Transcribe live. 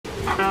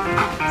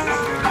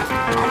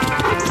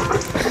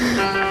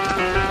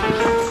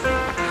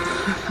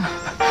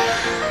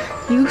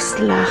You just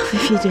laugh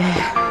if you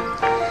dare.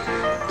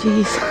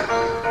 Jeez.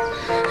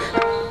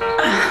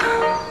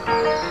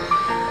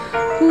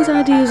 Whose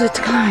idea is it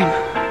to climb?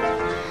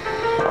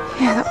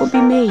 Yeah, that would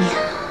be me.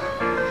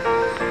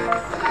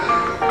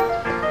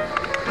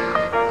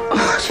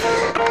 Oh,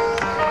 jeez.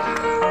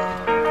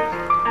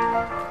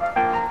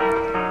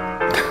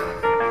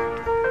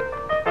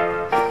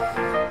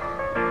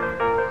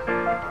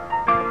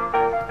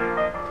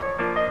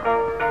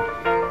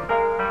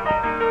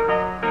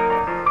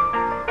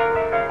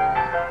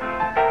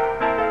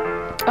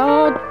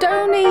 Oh,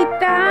 don't eat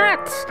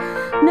that!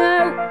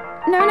 No,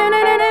 no, no,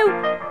 no, no, no!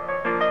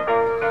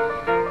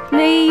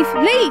 Leave,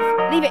 leave,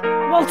 leave it!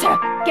 Walter,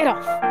 get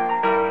off!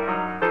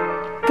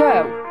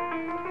 Go,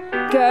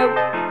 go!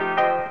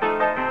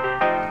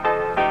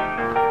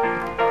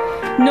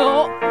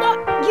 No, what?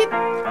 You...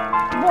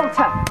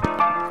 Walter,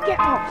 get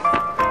off!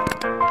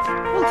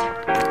 Walter!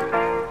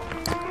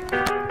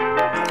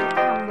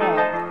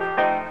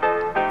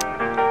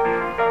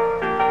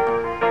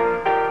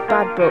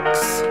 Bad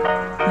books.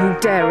 You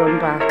dare run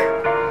back.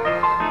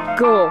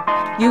 Go.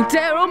 You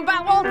dare run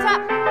back, Walter!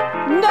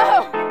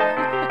 No!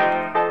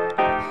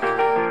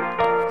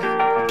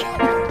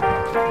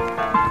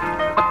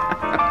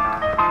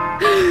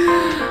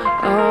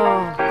 Oh.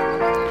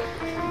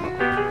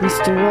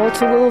 Mr.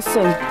 Walter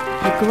Wilson,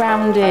 you're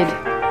grounded.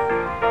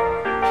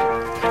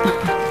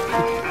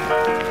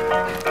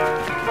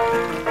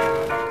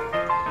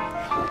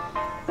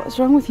 What's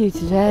wrong with you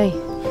today?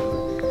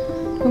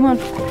 Come on.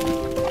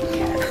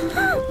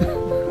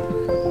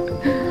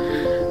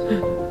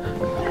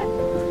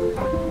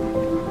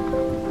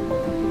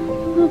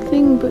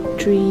 Nothing but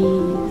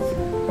trees.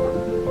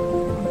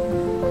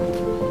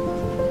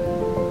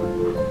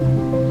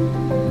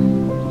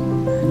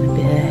 And a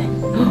bear.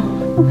 Oh,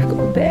 we've got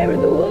a bear in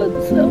the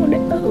woods. Oh no.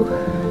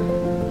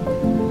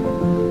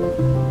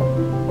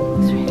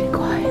 It's really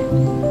quiet.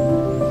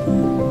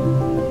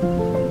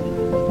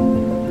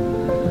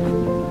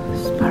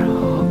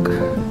 Sparrowhawk.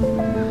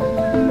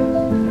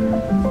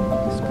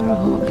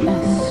 Sparrowhawk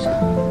nest.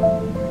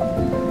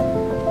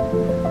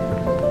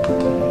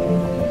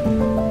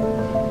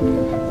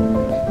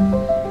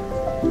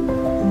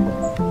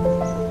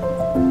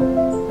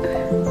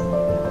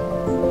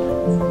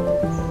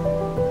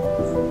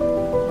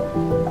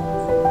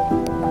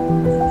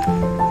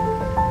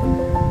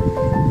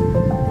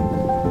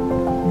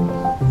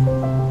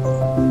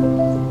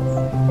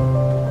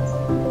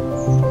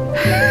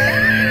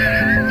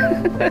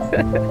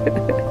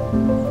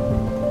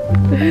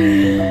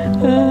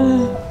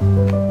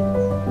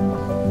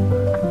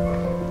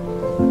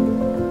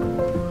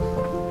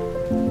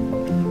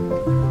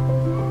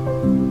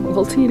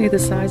 Walter, you need the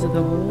size of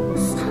the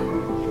horse.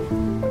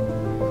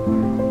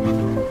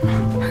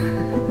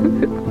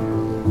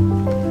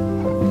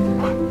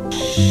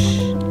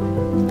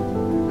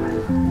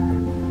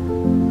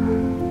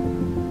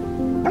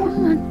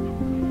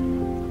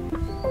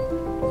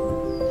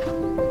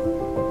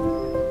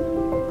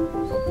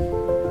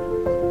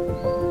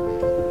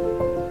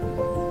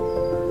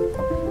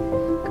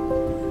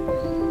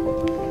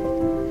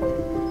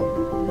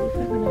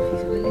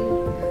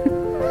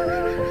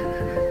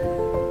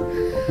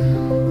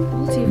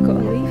 You've got a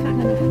leaf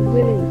hanging off the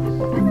willy.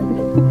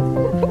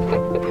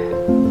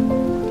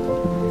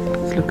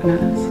 It's looking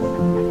at us.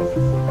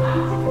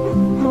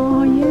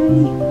 Oh, yay.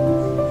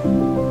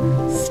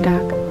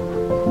 Stag.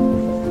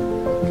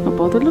 Not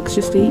bothered, looks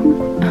just eating.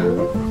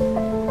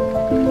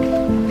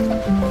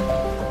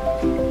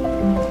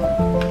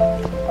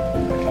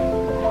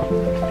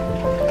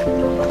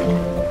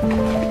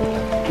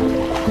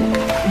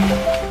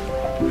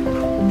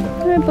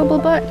 Alright, bubble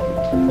butt.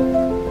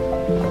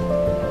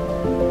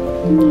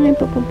 Alright,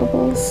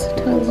 bubbles,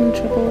 tails and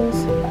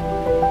troubles.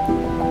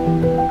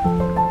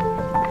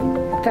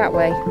 That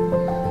way.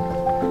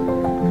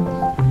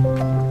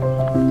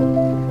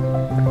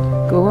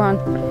 Go on.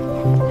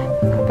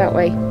 That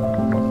way.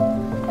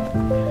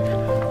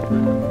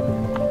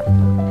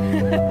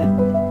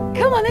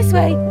 Come on, this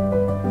way.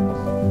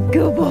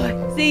 Good boy.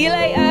 See you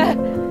later.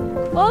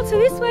 Walter,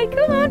 this way.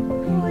 Come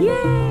on.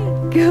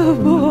 Yay.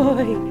 Good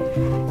boy.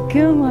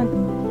 Come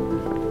on.